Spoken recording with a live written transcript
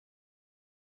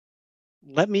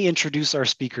Let me introduce our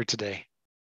speaker today.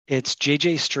 It's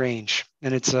JJ Strange,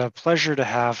 and it's a pleasure to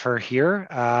have her here.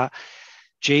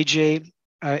 JJ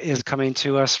is coming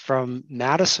to us from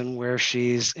Madison, where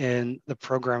she's in the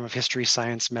program of History,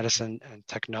 Science, Medicine, and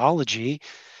Technology.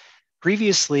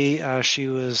 Previously, she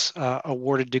was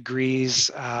awarded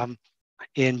degrees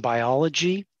in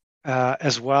biology,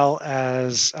 as well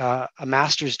as a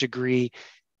master's degree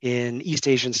in East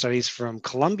Asian Studies from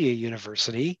Columbia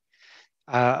University.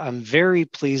 I'm very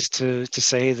pleased to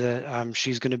say that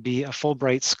she's going to be a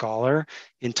Fulbright scholar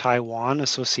in Taiwan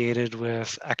associated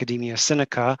with Academia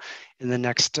Sinica in the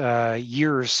next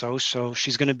year or so. So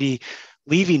she's going to be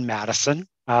leaving Madison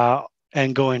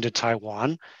and going to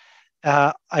Taiwan.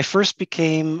 I first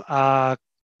became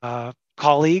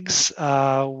colleagues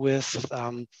with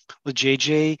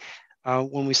JJ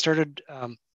when we started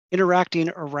interacting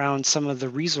around some of the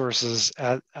resources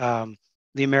at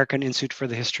the American Institute for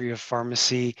the History of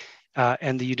Pharmacy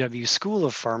and the UW School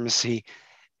of Pharmacy.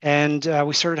 And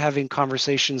we started having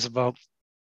conversations about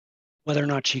whether or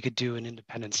not she could do an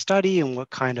independent study and what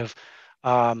kind of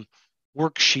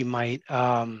work she might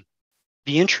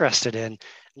be interested in.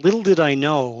 Little did I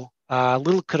know,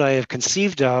 little could I have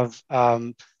conceived of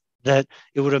that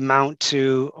it would amount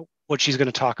to what she's going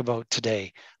to talk about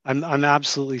today. I'm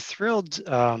absolutely thrilled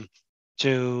to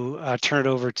turn it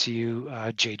over to you,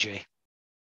 JJ.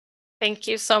 Thank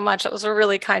you so much. That was a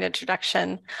really kind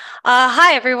introduction.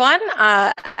 Hi, everyone.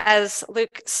 As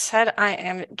Luke said, I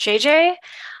am JJ,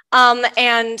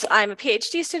 and I'm a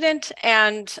PhD student,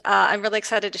 and I'm really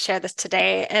excited to share this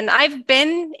today. And I've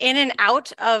been in and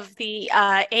out of the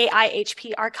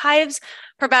AIHP archives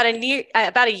for about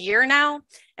a year now.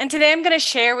 And today I'm going to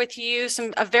share with you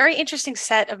a very interesting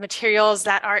set of materials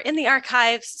that are in the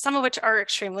archives, some of which are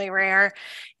extremely rare.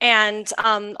 And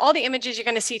all the images you're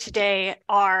going to see today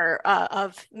are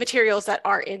of materials that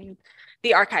are in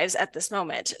the archives at this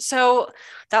moment. So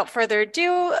without further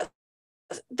ado,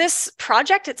 this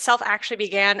project itself actually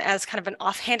began as kind of an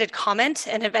offhanded comment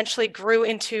and eventually grew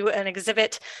into an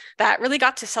exhibit that really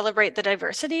got to celebrate the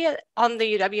diversity on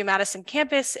the UW-Madison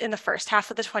campus in the first half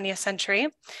of the 20th century.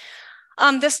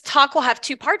 This talk will have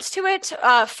two parts to it.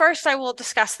 First, I will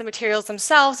discuss the materials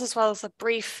themselves, as well as a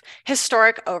brief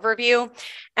historic overview.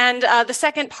 And the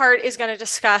second part is going to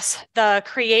discuss the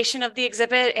creation of the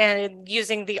exhibit and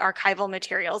using the archival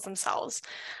materials themselves.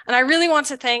 And I really want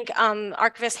to thank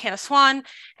archivist Hannah Swan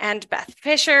and Beth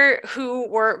Fisher, who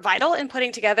were vital in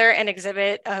putting together an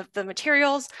exhibit of the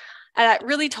materials that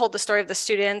really told the story of the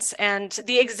students. And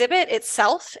the exhibit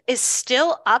itself is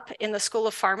still up in the School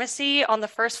of Pharmacy on the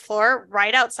first floor,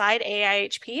 right outside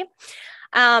AIHP.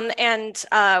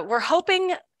 We're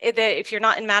hoping that if you're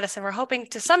not in Madison, we're hoping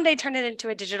to someday turn it into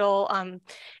a digital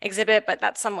exhibit, but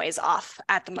that's some ways off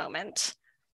at the moment.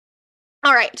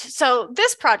 All right, so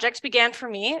this project began for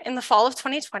me in the fall of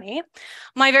 2020,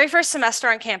 my very first semester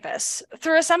on campus.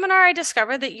 Through a seminar, I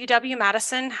discovered that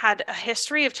UW-Madison had a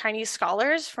history of Chinese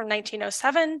scholars from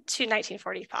 1907 to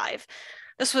 1945.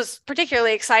 This was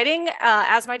particularly exciting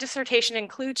as my dissertation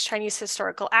includes Chinese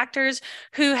historical actors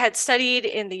who had studied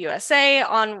in the USA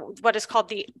on what is called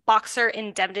the Boxer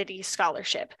Indemnity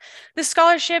Scholarship. This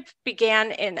scholarship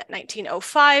began in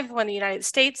 1905 when the United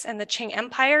States and the Qing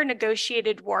Empire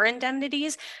negotiated war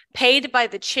indemnities paid by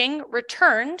the Qing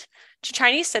returned to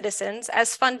Chinese citizens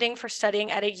as funding for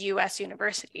studying at a US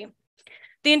university.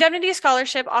 The Indemnity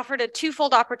Scholarship offered a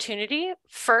twofold opportunity.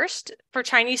 First, for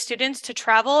Chinese students to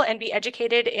travel and be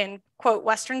educated in, quote,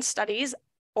 Western studies,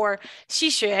 or 西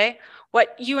学,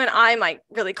 what you and I might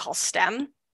really call STEM.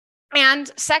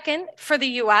 And second, for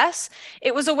the US,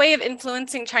 it was a way of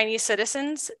influencing Chinese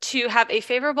citizens to have a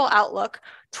favorable outlook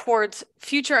towards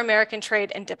future American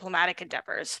trade and diplomatic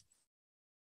endeavors.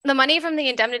 The money from the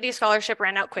Indemnity Scholarship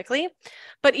ran out quickly,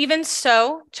 but even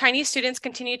so, Chinese students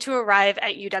continued to arrive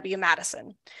at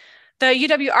UW-Madison. The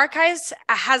UW Archives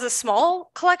has a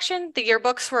small collection. The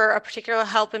yearbooks were a particular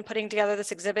help in putting together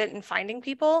this exhibit and finding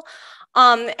people.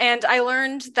 And I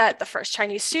learned that the first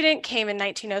Chinese student came in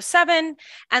 1907,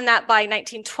 and that by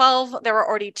 1912, there were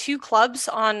already two clubs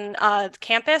on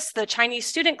campus, the Chinese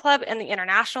Student Club and the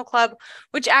International Club,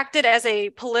 which acted as a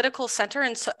political center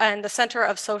and the center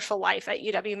of social life at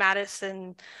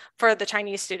UW-Madison for the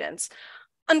Chinese students.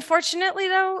 Unfortunately,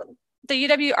 though, the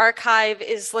UW archive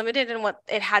is limited in what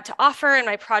it had to offer, and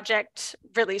my project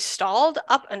really stalled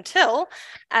up until,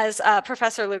 as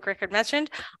Professor Luke Rickard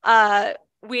mentioned,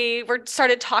 we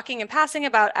started talking and passing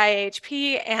about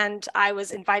IHP, and I was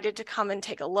invited to come and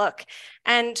take a look.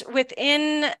 And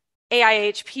within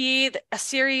AIHP, a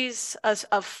series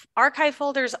of archive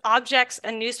folders, objects,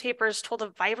 and newspapers told a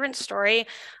vibrant story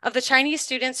of the Chinese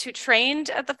students who trained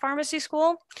at the pharmacy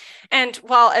school. And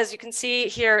while, as you can see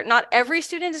here, not every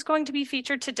student is going to be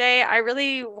featured today, I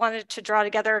really wanted to draw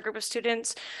together a group of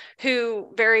students who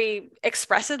very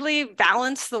expressively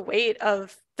balance the weight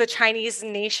of the Chinese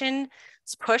nation's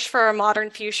push for a modern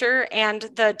future and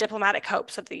the diplomatic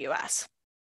hopes of the US.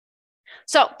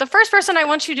 So the first person I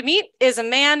want you to meet is a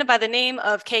man by the name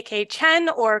of KK Chen,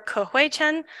 or Kehui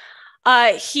Chen.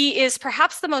 He is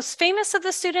perhaps the most famous of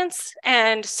the students,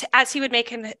 and as he would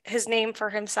make his name for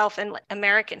himself in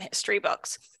American history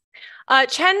books.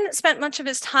 Chen spent much of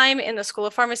his time in the School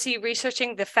of Pharmacy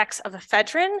researching the effects of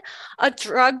ephedrine, a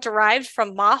drug derived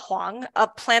from ma huang, a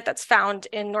plant that's found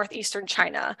in northeastern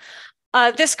China.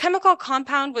 This chemical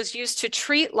compound was used to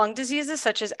treat lung diseases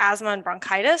such as asthma and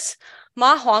bronchitis.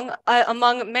 Ma huang,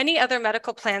 among many other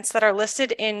medical plants that are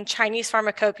listed in Chinese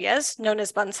pharmacopoeias, known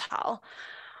as bancao.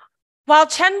 While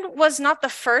Chen was not the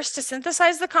first to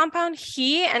synthesize the compound,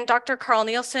 he and Dr. Carl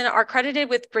Nielsen are credited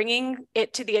with bringing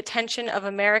it to the attention of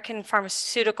American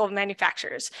pharmaceutical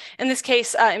manufacturers, in this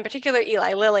case, in particular,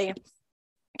 Eli Lilly,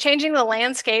 changing the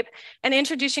landscape and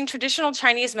introducing traditional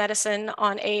Chinese medicine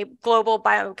on a global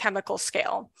biochemical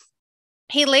scale.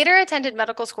 He later attended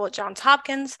medical school at Johns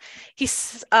Hopkins,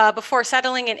 before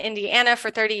settling in Indiana for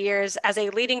 30 years as a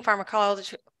leading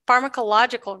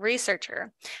pharmacological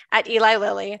researcher at Eli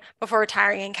Lilly before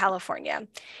retiring in California.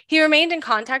 He remained in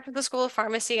contact with the School of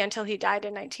Pharmacy until he died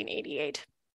in 1988.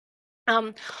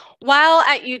 While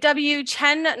at UW,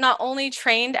 Chen not only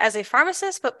trained as a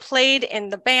pharmacist, but played in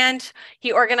the band.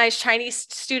 He organized Chinese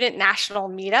student national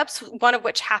meetups, one of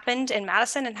which happened in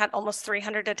Madison and had almost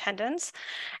 300 attendants.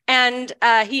 And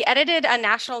he edited a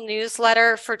national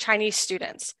newsletter for Chinese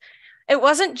students. It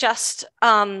wasn't just,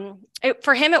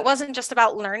 for him, it wasn't just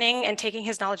about learning and taking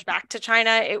his knowledge back to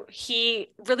China.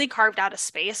 He really carved out a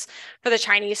space for the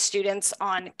Chinese students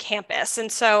on campus. And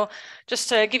so just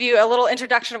to give you a little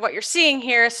introduction of what you're seeing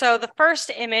here. So the first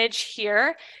image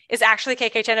here is actually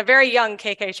KK Chen, a very young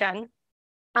KK Chen.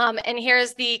 And here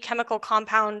is the chemical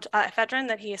compound ephedrine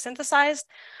that he has synthesized.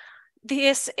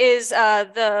 This is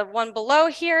the one below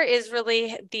here is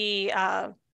really the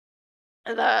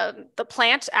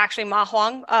plant, actually ma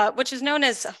huang, which is known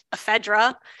as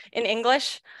ephedra in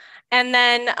English. And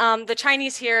then the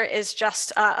Chinese here is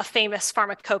just a famous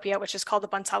pharmacopoeia, which is called the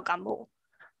bancao gamu.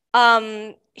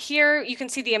 Here you can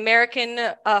see the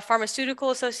American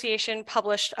Pharmaceutical Association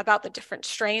published about the different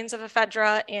strains of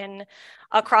ephedra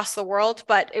across the world,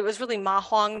 but it was really ma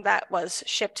huang that was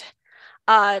shipped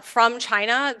from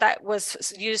China that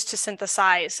was used to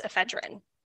synthesize ephedrine.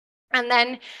 And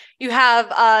then you have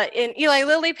an Eli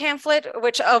Lilly pamphlet,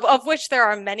 of which there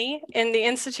are many in the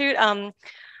Institute,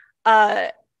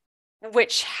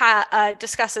 which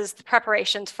discusses the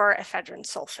preparations for ephedrine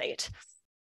sulfate.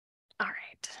 All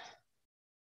right.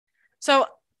 So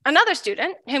another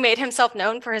student who made himself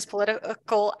known for his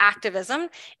political activism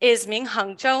is Ming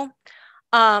Hengzhou,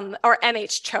 or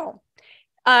M.H. Cho.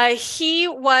 He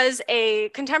was a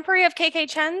contemporary of KK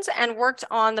Chen's and worked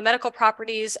on the medical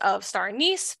properties of star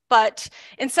anise, but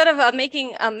instead of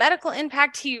making a medical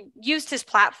impact, he used his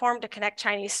platform to connect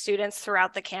Chinese students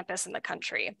throughout the campus and the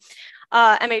country.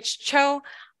 M.H. Cho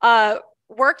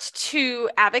worked to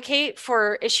advocate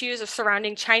for issues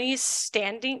surrounding China's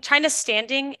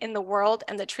standing in the world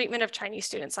and the treatment of Chinese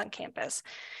students on campus.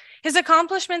 His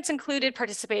accomplishments included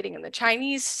participating in the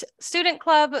Chinese Student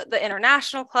Club, the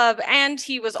International Club, and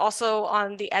he was also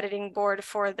on the editing board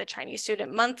for the Chinese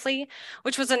Student Monthly,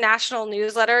 which was a national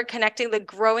newsletter connecting the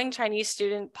growing Chinese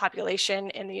student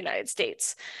population in the United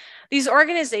States. These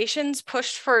organizations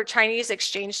pushed for Chinese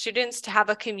exchange students to have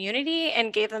a community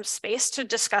and gave them space to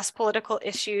discuss political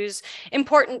issues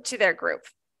important to their group.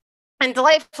 And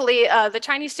delightfully, the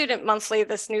Chinese Student Monthly,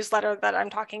 this newsletter that I'm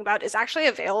talking about, is actually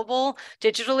available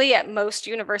digitally at most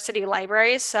university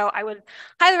libraries. So I would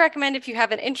highly recommend, if you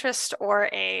have an interest or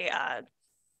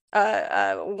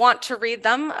want to read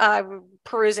them,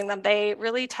 perusing them. They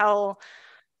really tell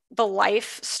the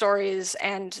life stories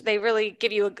and they really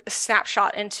give you a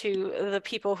snapshot into the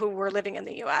people who were living in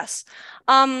the US.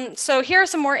 So here are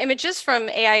some more images from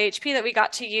AIHP that we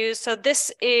got to use. So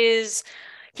this is,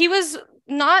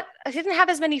 I didn't have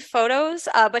as many photos,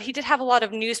 but he did have a lot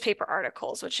of newspaper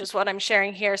articles, which is what I'm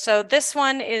sharing here. So this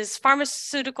one is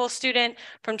pharmaceutical student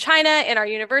from China in our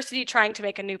university trying to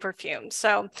make a new perfume.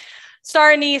 So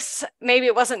star anise, maybe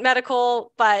it wasn't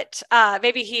medical, but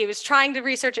maybe he was trying to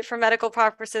research it for medical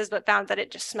purposes, but found that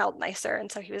it just smelled nicer. And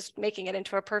so he was making it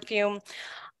into a perfume.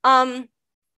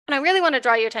 And I really want to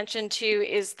draw your attention to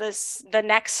is the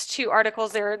next two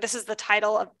articles there. This is the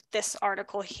title of this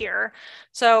article here.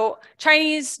 So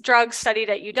Chinese drugs studied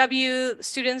at UW,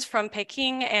 students from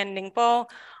Peking and Ningbo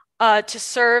to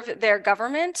serve their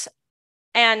government.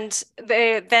 And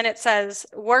then it says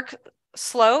work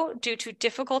slow due to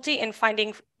difficulty in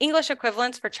finding English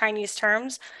equivalents for Chinese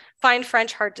terms, find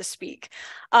French hard to speak.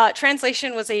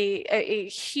 Translation was a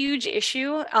huge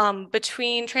issue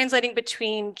translating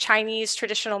between Chinese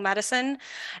traditional medicine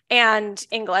and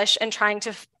English, and trying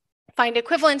to find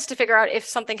equivalents to figure out if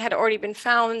something had already been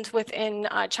found within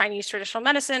Chinese traditional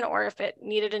medicine or if it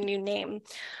needed a new name.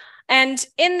 And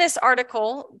in this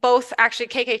article, actually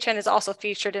KK Chen is also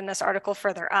featured in this article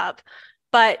further up,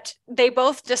 but they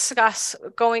both discuss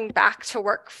going back to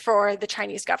work for the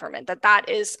Chinese government, that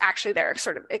is actually their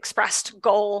sort of expressed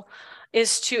goal,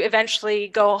 is to eventually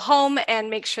go home and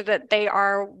make sure that they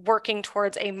are working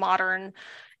towards a modern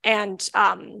and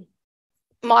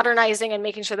modernizing and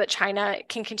making sure that China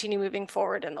can continue moving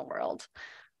forward in the world.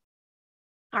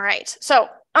 All right, so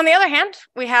on the other hand,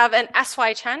 we have an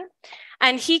S.Y. Chen,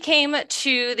 and he came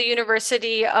to the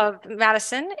University of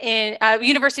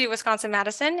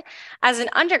Wisconsin-Madison as an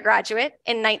undergraduate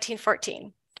in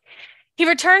 1914. He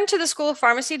returned to the School of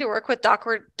Pharmacy to work with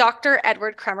Dr.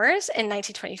 Edward Kremers in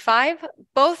 1925.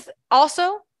 Both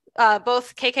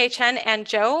KK Chen and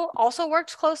Joe also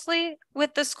worked closely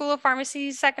with the School of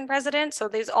Pharmacy's second president, so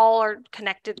these all are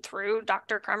connected through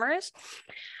Dr. Kremers.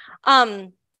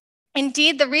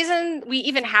 Indeed, the reason we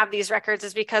even have these records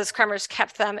is because Kremers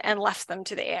kept them and left them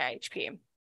to the AIHP.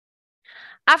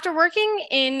 After working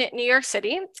in New York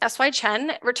City, S.Y.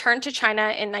 Chen returned to China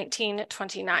in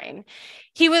 1929.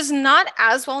 He was not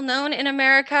as well known in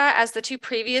America as the two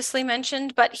previously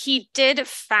mentioned, but he did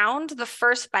found the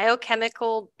first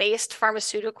biochemical-based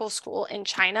pharmaceutical school in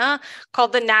China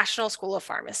called the National School of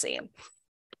Pharmacy.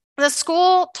 The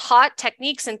school taught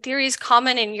techniques and theories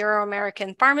common in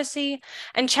Euro-American pharmacy,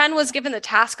 and Chen was given the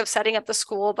task of setting up the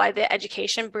school by the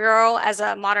Education Bureau as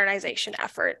a modernization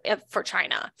effort for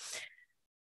China.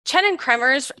 Chen and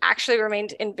Kremers actually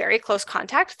remained in very close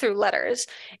contact through letters.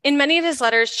 In many of his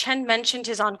letters, Chen mentioned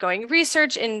his ongoing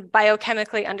research in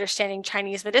biochemically understanding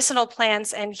Chinese medicinal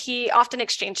plants, and he often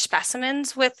exchanged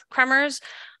specimens with Kremers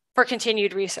for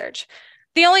continued research.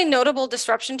 The only notable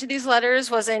disruption to these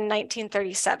letters was in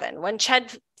 1937, when Chen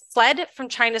fled from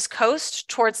China's coast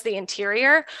towards the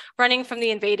interior, running from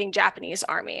the invading Japanese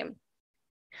army.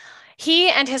 He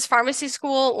and his pharmacy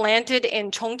school landed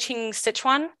in Chongqing,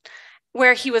 Sichuan,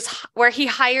 where he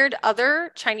hired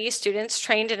other Chinese students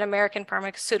trained in American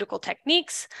pharmaceutical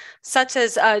techniques, such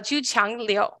as Zhu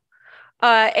Qiangliu,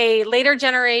 a later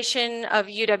generation of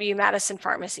UW-Madison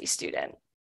pharmacy student.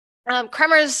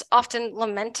 Kremers often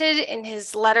lamented in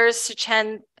his letters to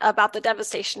Chen about the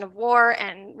devastation of war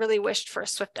and really wished for a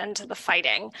swift end to the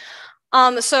fighting.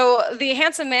 So the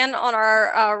handsome man on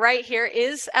our right here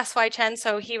is S.Y. Chen.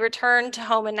 So he returned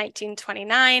home in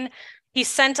 1929. He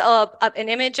sent an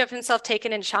image of himself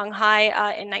taken in Shanghai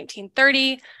in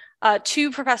 1930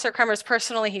 to Professor Kremers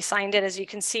personally. He signed it, as you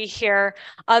can see here.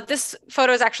 This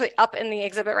photo is actually up in the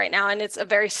exhibit right now, and it's a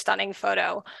very stunning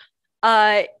photo.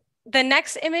 The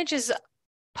next image is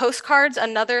postcards.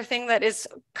 Another thing that is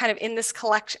kind of in this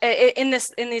collection, in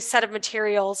these set of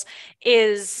materials,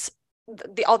 is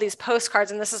all these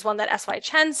postcards, and this is one that S.Y.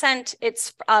 Chen sent.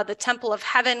 It's the Temple of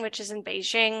Heaven, which is in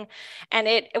Beijing, and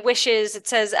it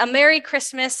says, "A Merry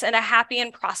Christmas and a happy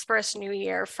and prosperous New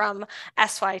Year from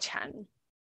S.Y. Chen."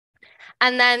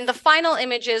 And then the final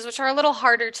images, which are a little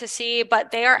harder to see,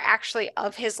 but they are actually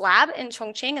of his lab in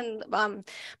Chongqing, and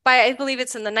I believe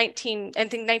it's in the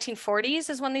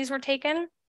 1940s is when these were taken.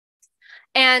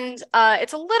 And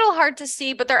it's a little hard to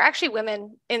see, but there are actually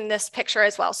women in this picture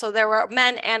as well. So there were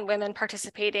men and women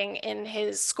participating in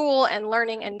his school and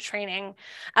learning and training,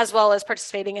 as well as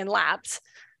participating in labs.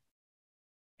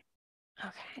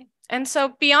 Okay. And so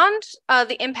beyond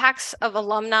the impacts of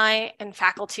alumni and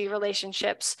faculty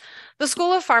relationships, the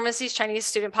School of Pharmacy's Chinese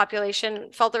student population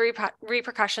felt the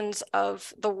repercussions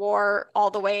of the war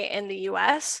all the way in the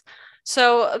US.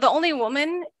 So the only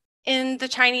woman in the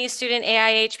Chinese student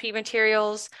AIHP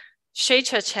materials, Shui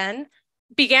Chen,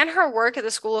 began her work at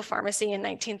the School of Pharmacy in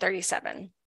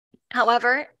 1937.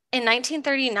 However, in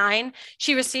 1939,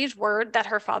 she received word that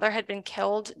her father had been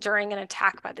killed during an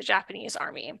attack by the Japanese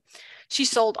army. She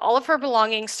sold all of her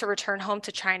belongings to return home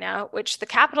to China, which the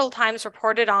Capital Times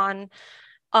reported on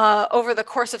over the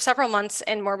course of several months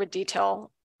in morbid detail.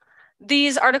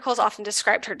 These articles often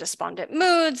described her despondent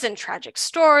moods and tragic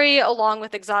story, along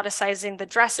with exoticizing the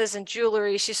dresses and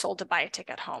jewelry she sold to buy a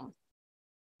ticket home.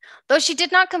 Though she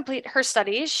did not complete her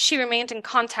studies, she remained in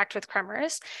contact with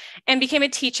Kremers and became a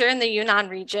teacher in the Yunnan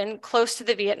region close to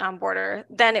the Vietnam border.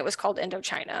 Then it was called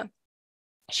Indochina.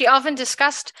 She often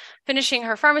discussed finishing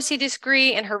her pharmacy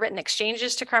degree in her written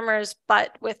exchanges to Kremers,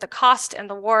 but with the cost and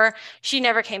the war, she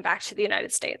never came back to the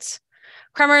United States.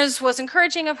 Kremers was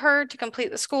encouraging of her to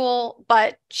complete the school,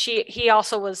 but he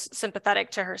also was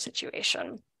sympathetic to her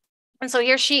situation. And so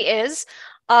here she is.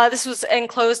 This was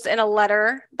enclosed in a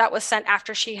letter that was sent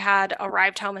after she had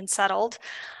arrived home and settled.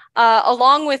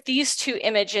 Along with these two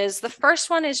images, the first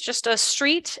one is just a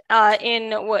street on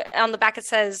the back it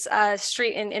says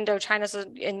street in Indochina, so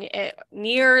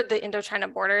near the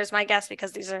Indochina border is my guess,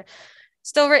 because these are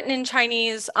still written in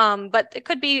Chinese, but it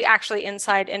could be actually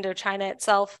inside Indochina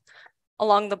itself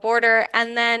along the border.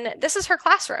 And then this is her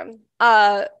classroom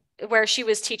where she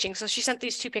was teaching. So she sent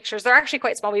these two pictures. They're actually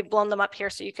quite small. We've blown them up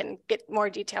here so you can get more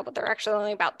detail, but they're actually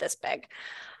only about this big.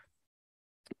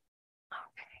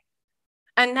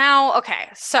 And now, okay,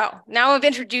 so now I've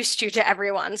introduced you to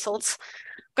everyone. So I'm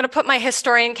going to put my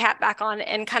historian cap back on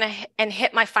and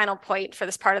hit my final point for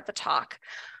this part of the talk.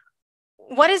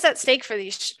 What is at stake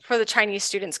for the Chinese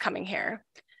students coming here?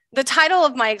 The title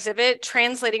of my exhibit,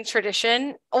 Translating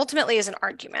Tradition, ultimately is an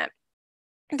argument.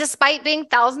 Despite being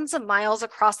thousands of miles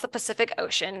across the Pacific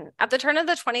Ocean, at the turn of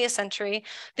the 20th century,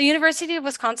 the University of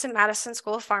Wisconsin-Madison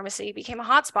School of Pharmacy became a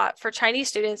hotspot for Chinese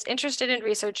students interested in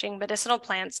researching medicinal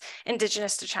plants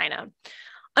indigenous to China.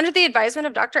 Under the advisement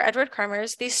of Dr. Edward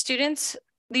Kremers, these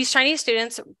Chinese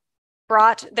students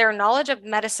brought their knowledge of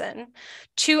medicine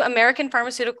to American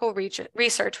pharmaceutical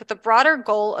research with the broader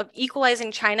goal of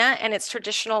equalizing China and its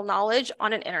traditional knowledge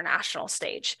on an international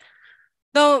stage.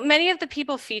 Though many of the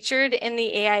people featured in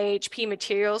the AIHP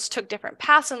materials took different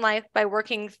paths in life by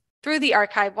working through the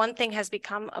archive, one thing has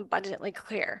become abundantly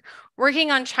clear. Working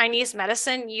on Chinese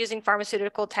medicine using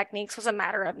pharmaceutical techniques was a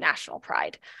matter of national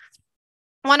pride.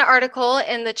 One article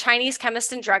in The Chinese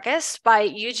Chemist and Druggist by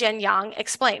Yu-Jian Yang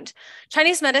explained,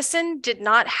 Chinese medicine did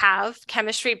not have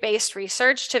chemistry-based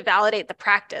research to validate the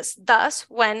practice. Thus,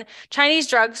 when Chinese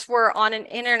drugs were on an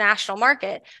international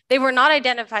market, they were not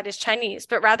identified as Chinese,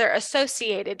 but rather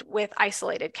associated with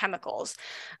isolated chemicals.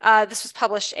 This was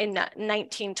published in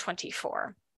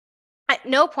 1924. At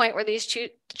no point were these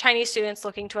Chinese students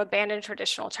looking to abandon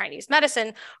traditional Chinese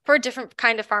medicine for a different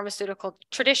kind of pharmaceutical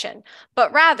tradition,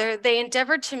 but rather they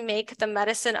endeavored to make the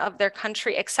medicine of their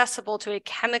country accessible to a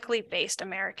chemically based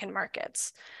American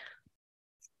markets.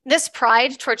 This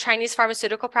pride toward Chinese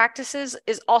pharmaceutical practices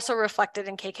is also reflected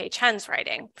in K.K. Chen's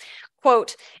writing.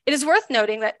 Quote, it is worth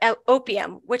noting that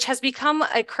opium, which has become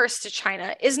a curse to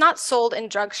China, is not sold in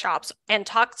drug shops, and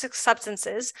toxic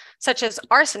substances such as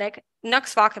arsenic,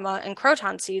 nux vomica, and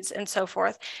croton seeds, and so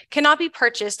forth, cannot be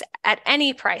purchased at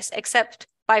any price except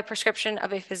by prescription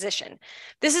of a physician.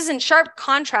 This is in sharp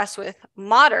contrast with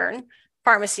modern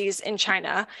pharmacies in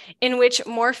China, in which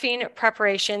morphine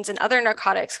preparations and other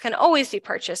narcotics can always be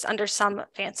purchased under some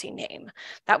fancy name.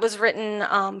 That was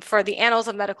written for the Annals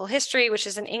of Medical History, which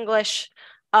is an English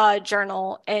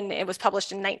journal, and it was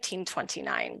published in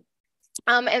 1929.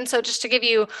 And so just to give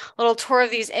you a little tour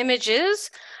of these images,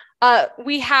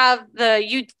 we have the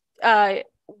Yu-Jian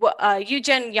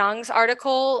Yang's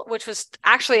article, which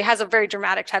actually has a very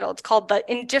dramatic title. It's called The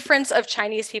Indifference of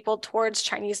Chinese People Towards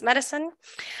Chinese Medicine.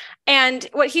 And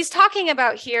what he's talking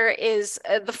about here is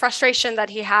the frustration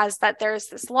that he has that there's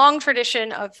this long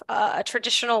tradition of a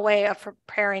traditional way of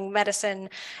preparing medicine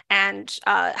and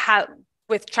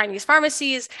with Chinese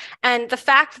pharmacies, and the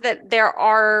fact that there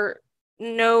are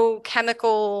no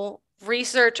chemical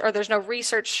research, or there's no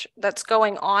research that's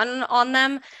going on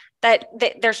them, that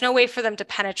there's no way for them to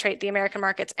penetrate the American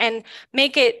markets and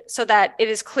make it so that it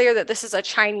is clear that this is a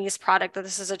Chinese product, that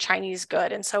this is a Chinese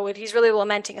good. And so what he's really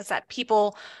lamenting is that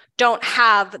people don't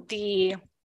have the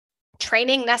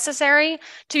training necessary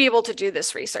to be able to do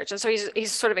this research. And so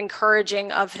he's sort of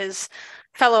encouraging of his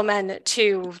fellow men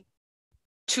to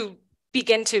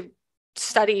begin to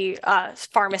study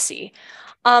pharmacy.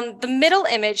 The middle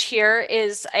image here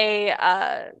is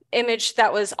a image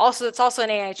it's also an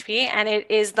AIHP, and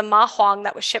it is the ma huang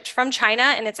that was shipped from China,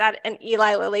 and it's at an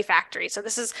Eli Lilly factory. So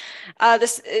this is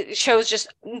it shows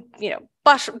just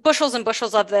bushels and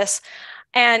bushels of this,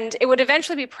 and it would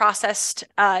eventually be processed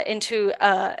into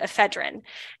ephedrine.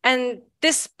 And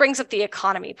this brings up the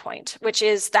economy point, which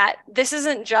is that this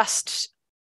isn't just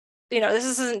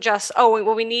oh,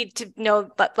 well, we need to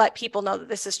let people know that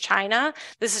this is China,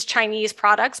 this is Chinese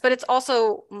products, but it's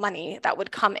also money that would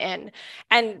come in.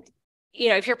 And,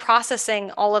 if you're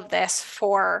processing all of this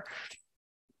for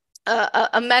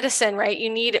a medicine, right, you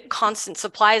need constant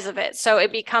supplies of it. So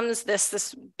it becomes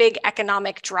this big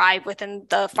economic drive within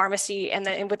the pharmacy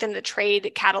and within the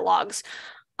trade catalogs,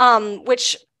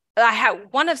 which I have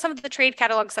one of some of the trade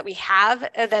catalogs that we have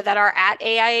that are at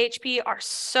AIHP are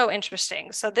so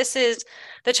interesting. So this is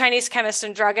the Chinese Chemist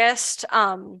and Druggist,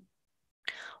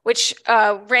 which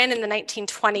ran in the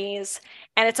 1920s,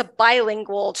 and it's a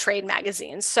bilingual trade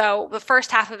magazine. So the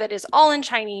first half of it is all in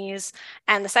Chinese,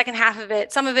 and the second half of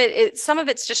it, some of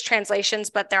it's just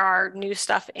translations, but there are new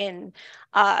stuff in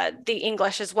the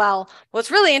English as well.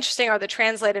 What's really interesting are the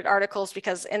translated articles,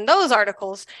 because in those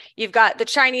articles, you've got the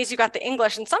Chinese, you've got the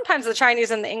English, and sometimes the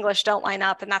Chinese and the English don't line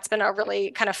up, and that's been a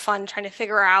really kind of fun trying to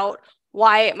figure out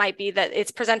why it might be that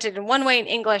it's presented in one way in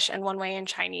English and one way in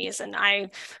Chinese. And I'm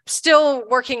still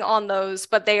working on those,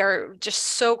 but they are just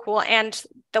so cool. And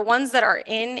the ones that are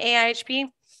in AIHP,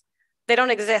 they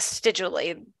don't exist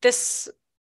digitally. This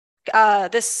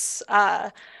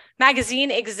magazine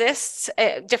exists,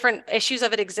 different issues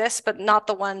of it exist, but not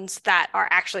the ones that are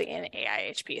actually in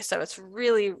AIHP. So it's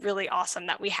really, really awesome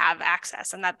that we have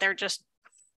access and that they're just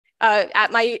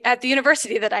at the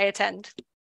university that I attend.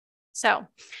 So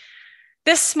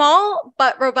this small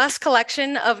but robust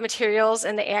collection of materials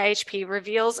in the AIHP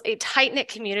reveals a tight-knit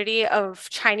community of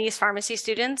Chinese pharmacy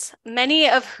students, many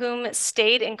of whom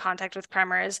stayed in contact with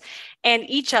Premers and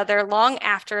each other long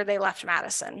after they left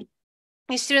Madison.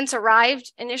 These students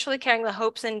arrived initially carrying the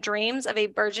hopes and dreams of a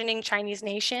burgeoning Chinese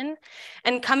nation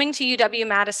and coming to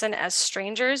UW-Madison as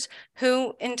strangers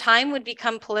who in time would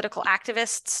become political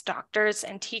activists, doctors,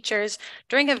 and teachers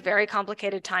during a very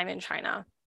complicated time in China.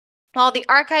 While the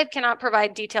archive cannot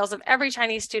provide details of every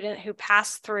Chinese student who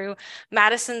passed through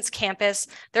Madison's campus,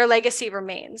 their legacy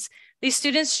remains. These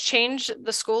students changed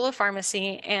the School of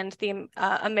Pharmacy and the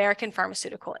American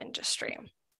pharmaceutical industry.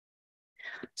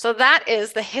 So that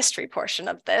is the history portion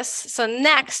of this. So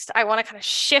next, I want to kind of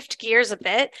shift gears a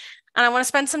bit, and I want to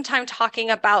spend some time talking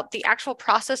about the actual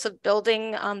process of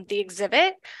building the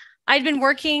exhibit. I'd been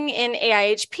working in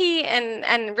AIHP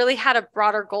and really had a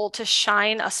broader goal to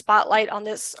shine a spotlight on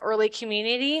this early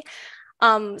community.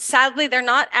 Sadly, they're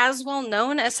not as well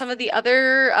known as some of the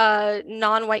other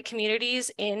non-white communities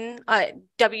in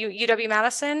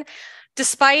UW-Madison,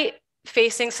 despite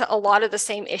facing a lot of the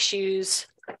same issues.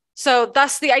 So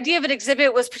thus, the idea of an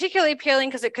exhibit was particularly appealing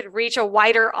because it could reach a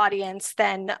wider audience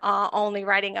than only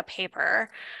writing a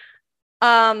paper.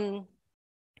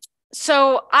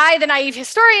 So I, the naive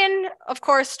historian, of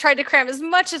course, tried to cram as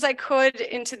much as I could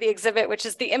into the exhibit, which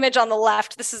is the image on the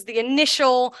left. This is the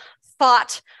initial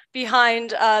thought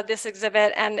behind this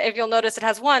exhibit. And if you'll notice, it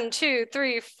has 1, 2,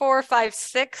 3, 4, 5,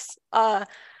 6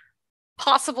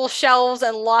 possible shelves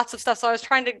and lots of stuff. So I was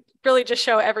trying to really just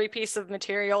show every piece of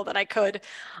material that I could.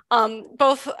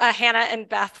 Both Hannah and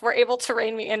Beth were able to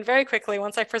rein me in very quickly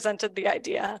once I presented the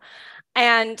idea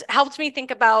and helped me think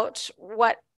about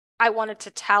what I wanted to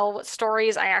tell, what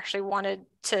stories I actually wanted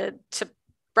to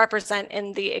represent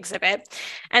in the exhibit.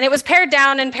 And it was pared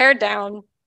down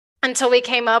until we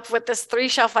came up with this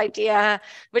 3-shelf idea,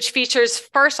 which features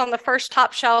first on the first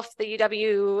top shelf, the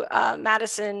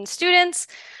UW-Madison students.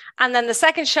 And then the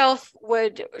second shelf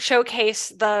would showcase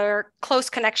their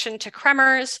close connection to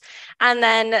Kremers. And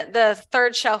then the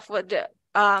third shelf would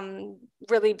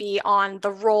really be on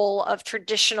the role of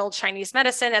traditional Chinese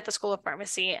medicine at the School of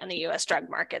Pharmacy and the US drug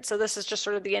market. So this is just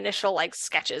sort of the initial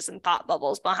sketches and thought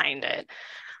bubbles behind it.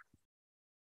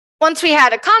 Once we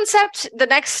had a concept, the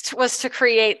next was to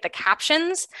create the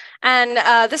captions. And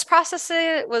this process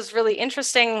was really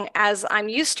interesting as I'm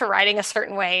used to writing a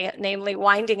certain way, namely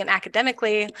winding and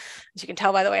academically, as you can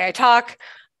tell by the way I talk.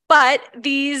 But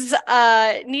these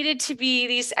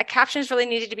captions really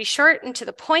needed to be short and to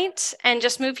the point and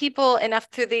just move people enough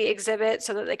through the exhibit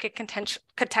so that they could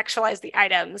contextualize the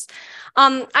items.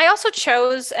 I also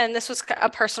chose, and this was a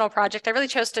personal project,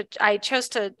 I chose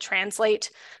to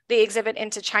translate the exhibit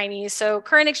into Chinese. So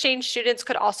current exchange students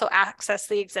could also access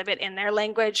the exhibit in their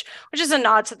language, which is a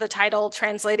nod to the title,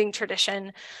 Translating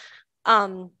Tradition,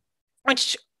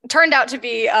 which turned out to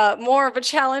be more of a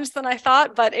challenge than I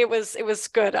thought, but it was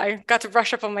good. I got to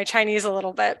brush up on my Chinese a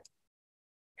little bit.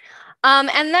 And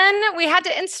then we had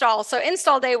to install. So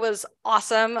install day was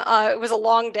awesome. It was a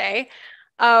long day.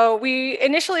 We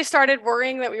initially started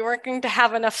worrying that we weren't going to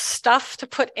have enough stuff to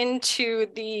put into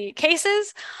the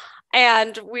cases.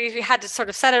 And we had to sort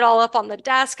of set it all up on the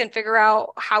desk and figure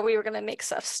out how we were going to make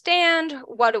stuff stand,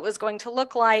 what it was going to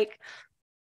look like,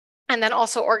 and then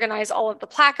also organize all of the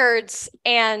placards.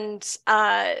 And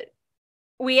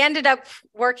we ended up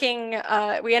working,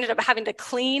 we ended up having to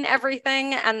clean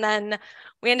everything, and then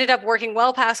we ended up working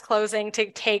well past closing to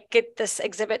get this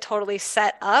exhibit totally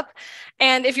set up.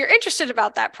 And if you're interested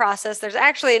about that process, there's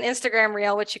actually an Instagram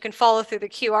reel, which you can follow through the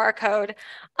QR code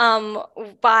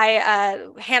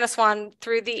by Hannah Swan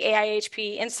through the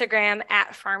AIHP Instagram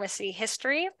at Pharmacy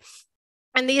History.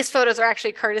 And these photos are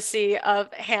actually courtesy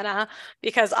of Hannah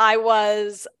because I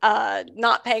was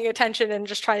not paying attention and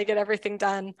just trying to get everything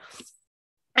done.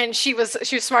 And she was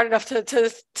smart enough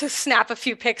to snap a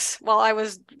few pics while I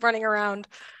was running around.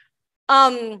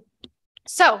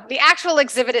 So the actual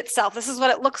exhibit itself, this is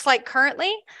what it looks like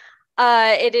currently.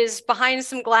 It is behind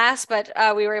some glass, but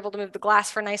we were able to move the glass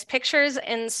for nice pictures.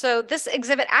 And so this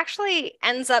exhibit actually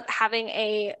ends up having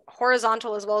a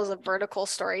horizontal as well as a vertical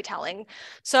storytelling.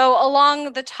 So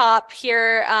along the top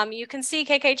here, you can see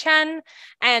KK Chen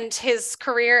and his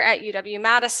career at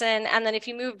UW-Madison. And then if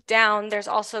you move down, there's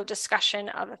also discussion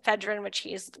of ephedrine, which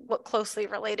he is closely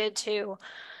related to.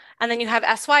 And then you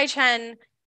have SY Chen.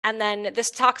 And then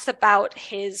this talks about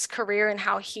his career and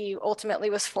how he ultimately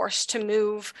was forced to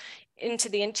move into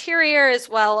the interior, as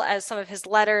well as some of his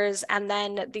letters, and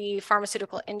then the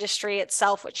pharmaceutical industry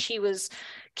itself, which he was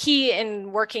key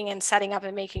in working and setting up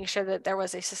and making sure that there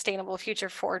was a sustainable future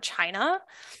for China.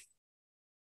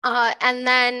 And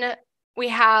then we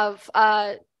have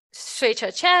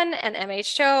Shui-Che Chen and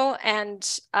M.H. Cho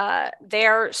and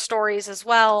their stories as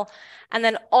well. And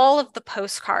then all of the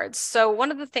postcards. So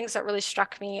one of the things that really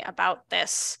struck me about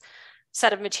this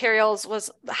set of materials was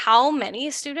how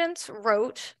many students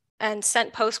wrote and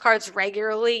sent postcards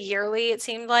regularly, yearly, it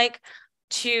seemed like,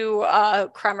 to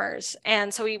Kremers.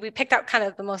 And so we picked out kind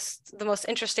of the most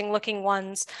interesting looking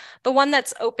ones. The one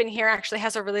that's open here actually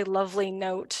has a really lovely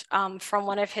note from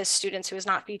one of his students who is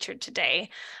not featured today.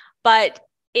 But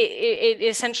it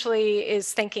essentially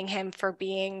is thanking him for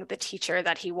being the teacher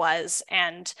that he was.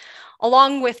 And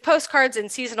along with postcards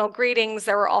and seasonal greetings,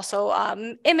 there were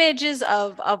also images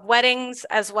of weddings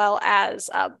as well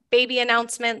as baby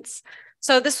announcements.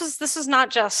 So this was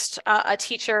not just a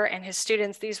teacher and his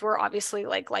students. These were obviously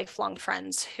like lifelong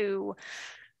friends who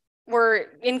were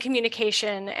in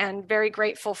communication and very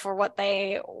grateful for what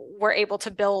they were able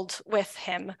to build with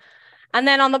him. And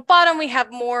then on the bottom, we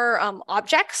have more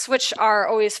objects, which are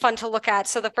always fun to look at.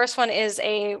 So the first one is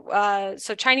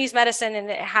so Chinese medicine, and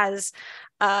it has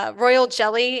royal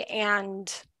jelly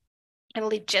and I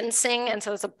believe ginseng. And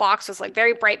so it's a box with like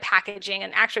very bright packaging.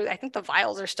 And actually, I think the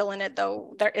vials are still in it,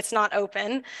 though it's not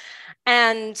open.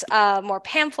 And more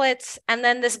pamphlets. And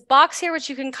then this box here, which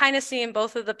you can kind of see in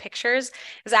both of the pictures,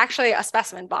 is actually a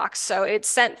specimen box. So it's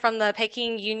sent from the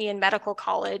Peking Union Medical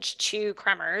College to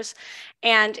Kremers.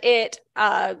 And it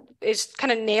is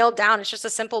kind of nailed down. It's just a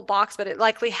simple box, but it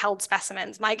likely held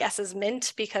specimens. My guess is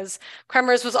mint, because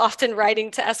Kremers was often writing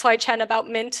to S.Y. Chen about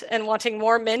mint and wanting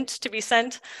more mint to be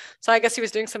sent. So I guess he was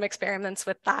doing some experiments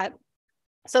with that.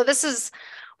 So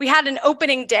we had an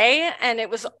opening day and it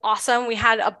was awesome. We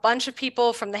had a bunch of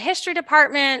people from the history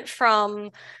department,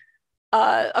 from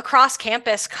across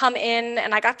campus come in,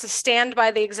 and I got to stand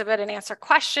by the exhibit and answer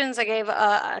questions. I gave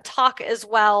a talk as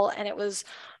well, and it was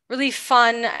really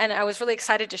fun. And I was really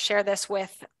excited to share this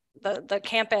with the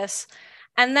campus.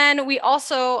 And then we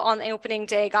also, on the opening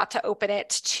day, got to open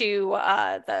it to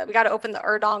we got to open the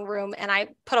Erdong room, and I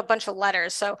put a bunch of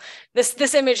letters. So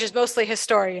this image is mostly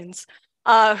historians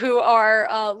who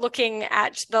are looking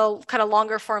at the kind of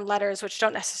longer form letters, which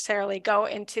don't necessarily go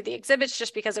into the exhibits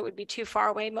just because it would be too far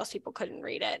away. Most people couldn't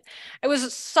read it. It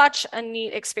was such a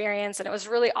neat experience, and it was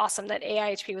really awesome that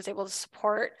AIHP was able to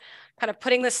support kind of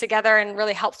putting this together and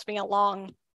really helped me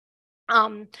along.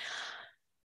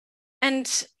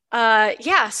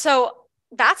 Yeah, so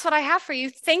that's what I have for you.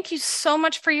 Thank you so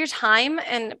much for your time.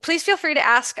 And please feel free to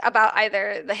ask about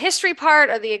either the history part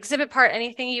or the exhibit part,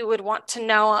 anything you would want to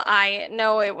know. I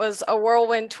know it was a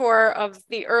whirlwind tour of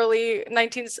the early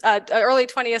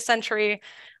 20th century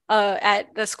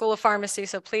at the School of Pharmacy.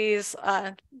 So please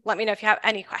let me know if you have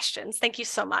any questions. Thank you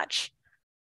so much.